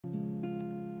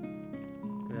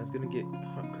I was gonna get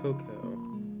hot cocoa.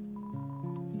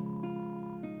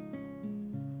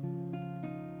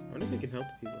 I wonder if I can help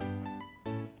the people.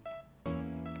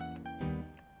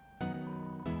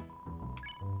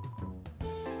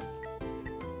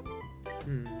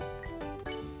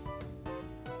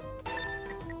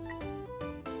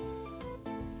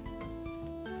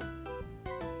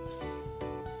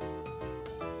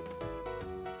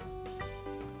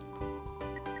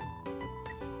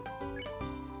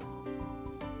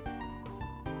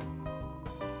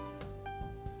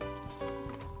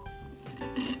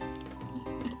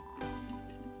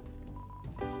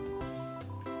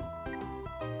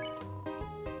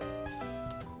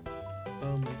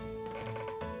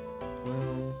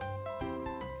 Well,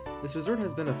 this resort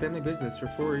has been a family business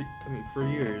for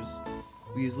years.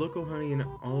 We use local honey in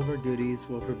all of our goodies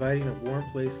while providing a warm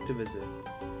place to visit.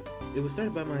 It was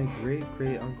started by my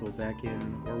great-great-uncle back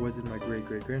in, or was it my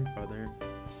great-great-grandfather?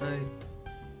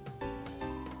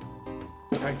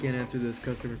 I can't answer this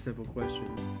customer simple question.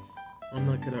 I'm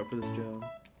not cut out for this job.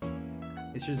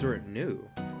 This resort new.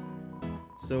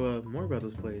 So, more about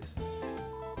this place.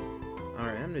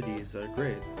 Our amenities are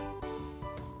great.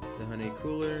 The honey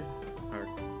cooler, our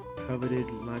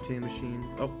coveted latte machine.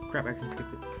 Oh crap, I accidentally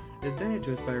skipped it. It is donated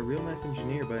to us by a real nice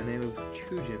engineer by the name of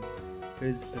Chujin.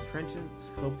 His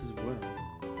apprentice helped as well.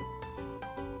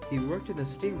 He worked in the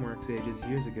steamworks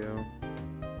years ago.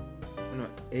 No,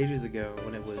 ages ago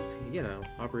when it was, you know,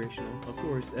 operational. Of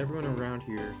course, everyone around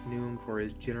here knew him for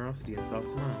his generosity and soft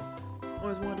smile.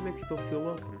 Always wanted to make people feel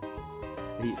welcome.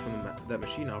 The heat from that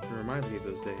machine often reminds me of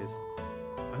those days.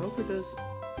 I hope it does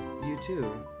you too,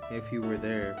 if you were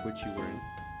there, which you weren't.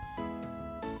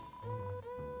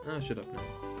 Ah, shut up now.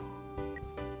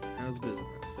 How's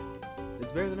business?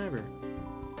 It's better than ever.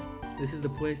 This is the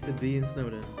place to be in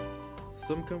Snowden.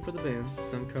 Some come for the band,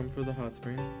 some come for the hot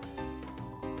spring.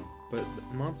 But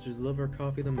the monsters love our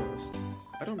coffee the most.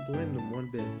 I don't blame them one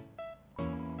bit.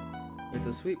 It's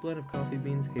a sweet blend of coffee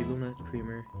beans, hazelnut,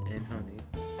 creamer, and honey.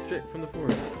 Straight from the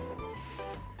forest.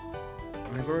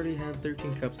 I've already had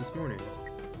 13 cups this morning.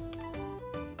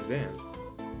 The band.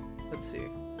 Let's see.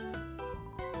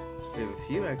 We have a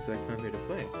few acts that come here to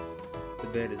play. The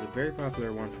band is a very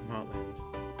popular one from Hotland.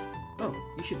 Oh,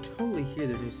 you should totally hear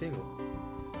their new single.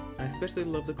 I especially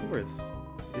love the chorus.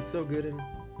 It's so good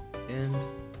and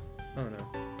oh no.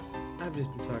 I've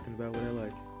just been talking about what I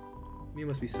like. You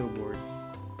must be so bored.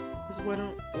 This is why I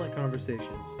don't like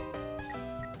conversations.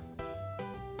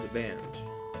 The band.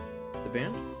 The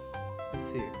band? Let's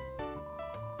see.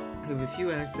 We have a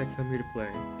few acts that come here to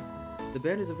play. The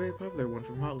band is a very popular one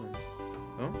from Hotland.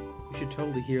 Oh? You should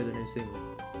totally hear their new single.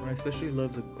 I especially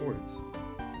love the chords.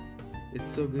 It's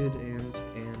so good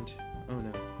and oh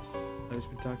no. I've just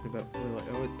been talking about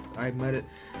I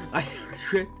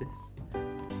regret this.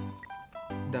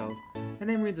 Delve. That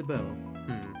name rings a bell.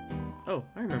 Oh,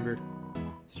 I remember.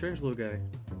 Strange little guy.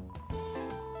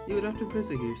 He would often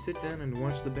visit here, sit down and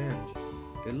watch the band.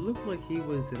 It looked like he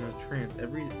was in a trance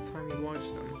every time he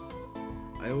watched them.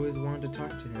 I always wanted to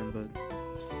talk to him, but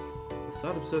the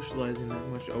thought of socializing that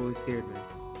much always scared me.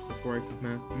 Before I could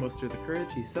muster the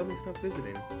courage, he suddenly stopped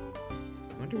visiting. I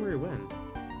wonder where he went.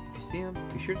 If you see him,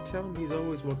 be sure to tell him he's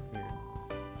always welcome here.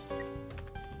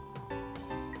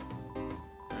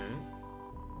 Alright.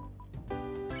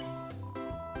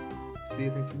 See,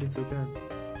 thanks for being so kind.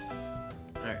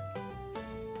 Alright.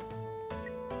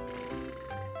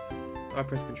 Oh, I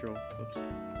pressed control. Oops.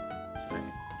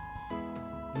 Alright.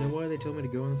 You know why they told me to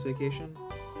go on this vacation?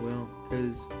 Well,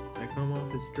 because I come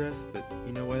off as stressed, but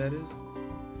you know why that is?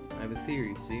 I have a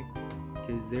theory, see?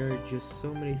 Because there are just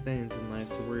so many things in life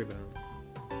to worry about.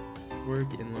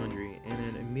 Work and laundry, and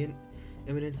an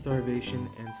imminent starvation,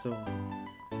 and so on.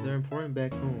 They're important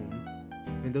back home. I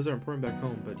mean, those are important back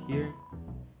home, but here,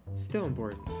 still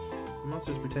important.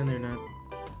 Monsters pretend they're not,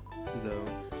 though.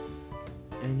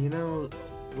 And you know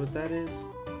what that is?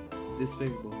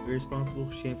 Despicable, irresponsible,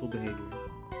 shameful behavior.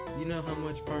 You know how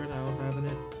much part I'll have in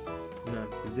it? None.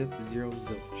 Zip, zero,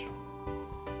 zilch.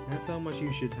 That's how much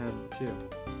you should have, too.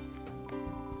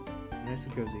 Nice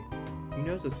and cozy. You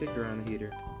notice a sticker on the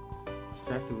heater.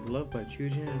 Crafted with love by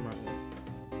Chujin and Marley.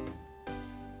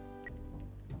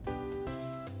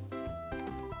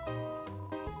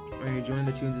 Are you enjoying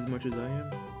the tunes as much as I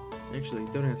am? Actually,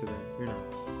 don't answer that. You're not.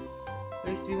 I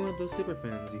used to be one of those super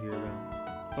fans you hear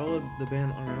about. Followed the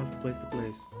band around from place to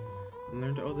place.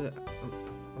 Learned all the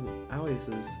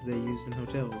aliases they used in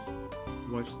hotels.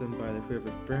 Watched them buy their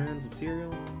favorite brands of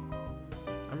cereal.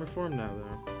 I'm reformed now,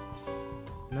 though.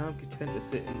 Now I'm content to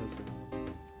sit and listen.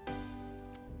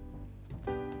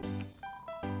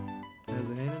 How's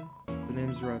it, Hanan? The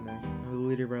name's Rodney. I'm the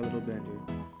leader of our little band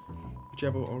here. We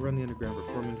travel all around the underground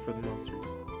performing for the monsters.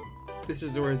 This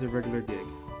resort is a regular gig.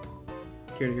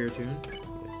 Care to hear a tune?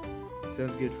 Yes.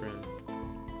 Sounds good, friend.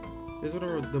 Here's one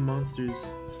of the monsters.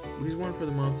 Here's one for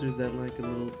the monsters that like a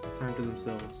little time to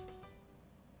themselves.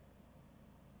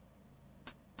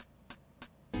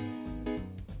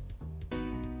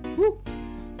 Woo!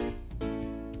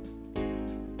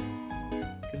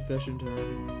 Confession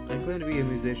time. I claim to be a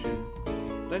musician,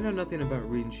 but I know nothing about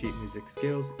reading sheet music,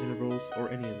 scales, intervals, or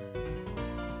any of them.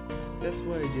 That's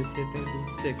why I just hit things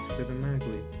with sticks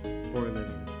rhythmically for a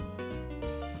living.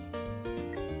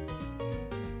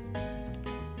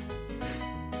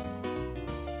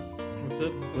 What's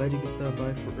up? Glad you could stop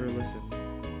by for a listen.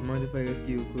 Mind if I ask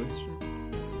you a question?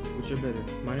 Which are better,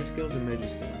 minor skills or major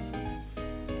skills?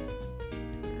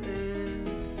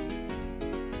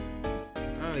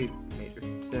 I'll eat major.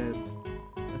 Sad.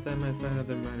 I thought I might find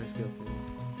another minor skill for me.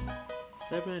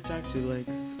 Everyone I talk to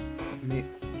likes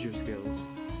major skills.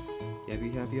 Yeah, be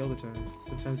happy all the time.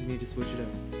 Sometimes you need to switch it up.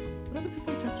 What happens if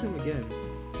I talk to him again?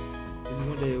 Maybe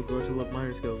one day he'll grow to love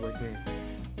minor skills like me.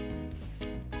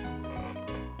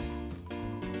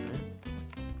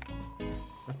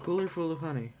 A cooler full of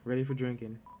honey, ready for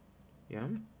drinking.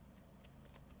 Yum?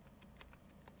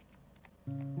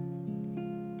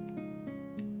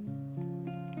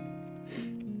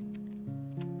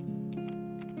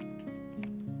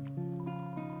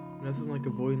 Nothing like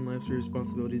avoiding life's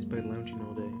responsibilities by lounging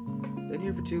all day. Been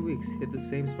here for 2 weeks, hit the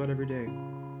same spot every day.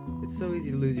 It's so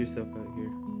easy to lose yourself out here.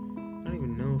 I don't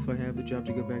even know if I have the job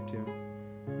to go back to.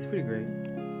 It's pretty great.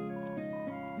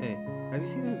 Hey, have you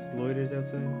seen those loiters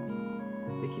outside?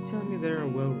 They keep telling me they're a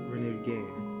well-renewed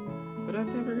game, but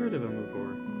I've never heard of them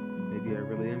before. Maybe I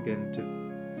really am getting to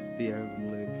be out of the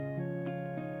loop.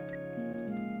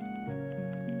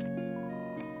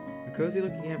 A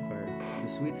cozy-looking campfire. The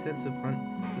sweet scent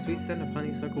of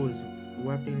honeysuckle is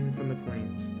wafting from the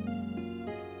flames.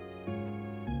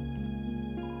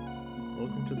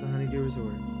 Welcome to the Honeydew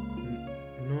Resort.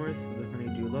 North, the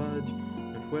Honeydew Lodge.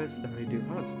 Northwest, the Honeydew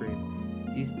Hot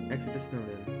Spring. East, exit to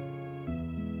Snowden.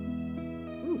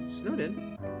 Ooh,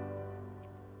 Snowden.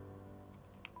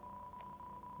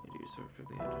 Honeydew Resort for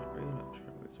the Great. All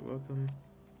travelers are welcome.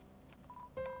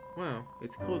 Wow,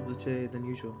 it's colder today than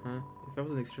usual, huh? If I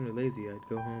wasn't extremely lazy, I'd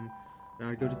go home and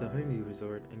I'd go to the Honeydew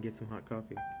Resort and get some hot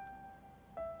coffee.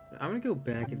 I'm gonna go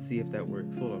back and see if that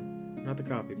works. Hold on. Not the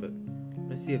coffee, but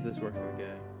let's see if this works on the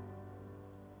guy.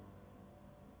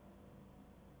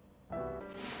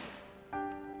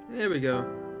 There we go.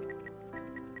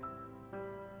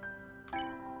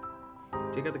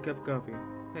 Take out the cup of coffee.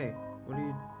 Hey, what are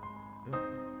you...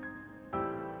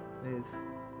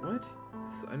 What? What?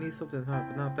 I need something hot,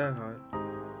 but not that hot.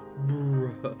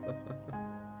 Bruh.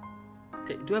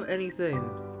 Hey, do you have anything?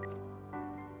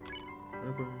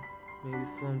 Maybe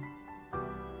some...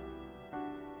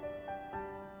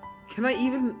 Can I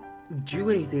even do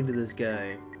anything to this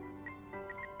guy?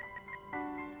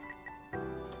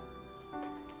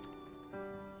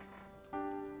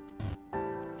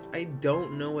 I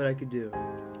don't know what I could do.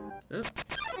 Oh.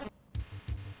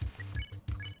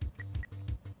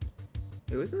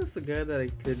 Hey, wasn't this the guy that I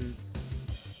couldn't...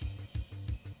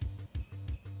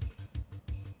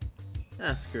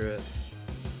 Ah, screw it.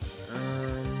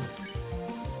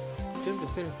 Jim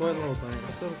was sitting quite a little time.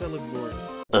 So that looks boring.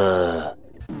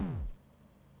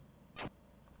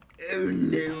 Oh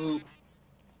no.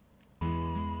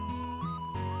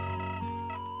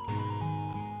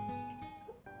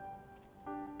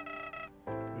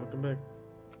 Welcome back.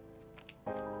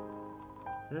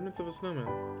 Remnants of a snowman.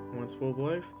 Once full of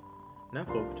life, now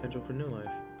full of potential for new life.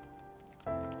 I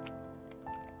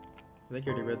think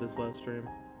I already read this last stream.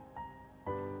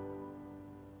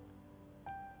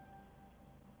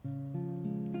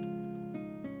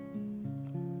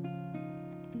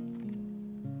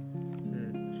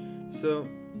 So,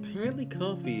 apparently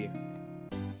coffee.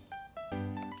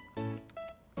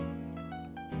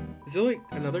 Is there like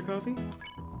another coffee?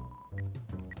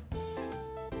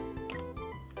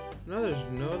 No, there's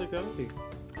no other coffee.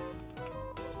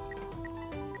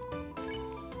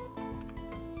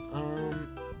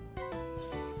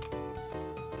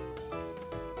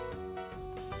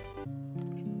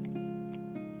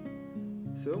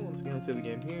 So, once again, I'll save the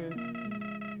game here.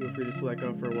 Feel free to slack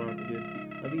off for a while again.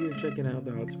 I'll be here checking out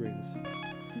the hot springs.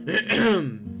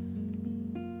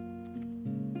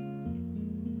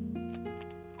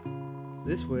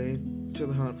 This way to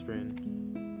the hot spring.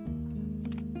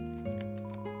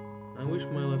 I wish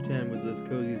my left hand was as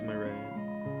cozy as my right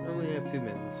hand. I only have 2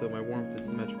 mittens, so my warmth is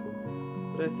symmetrical.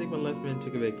 But I think my left mitten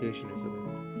took a vacation or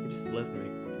something. It just left me.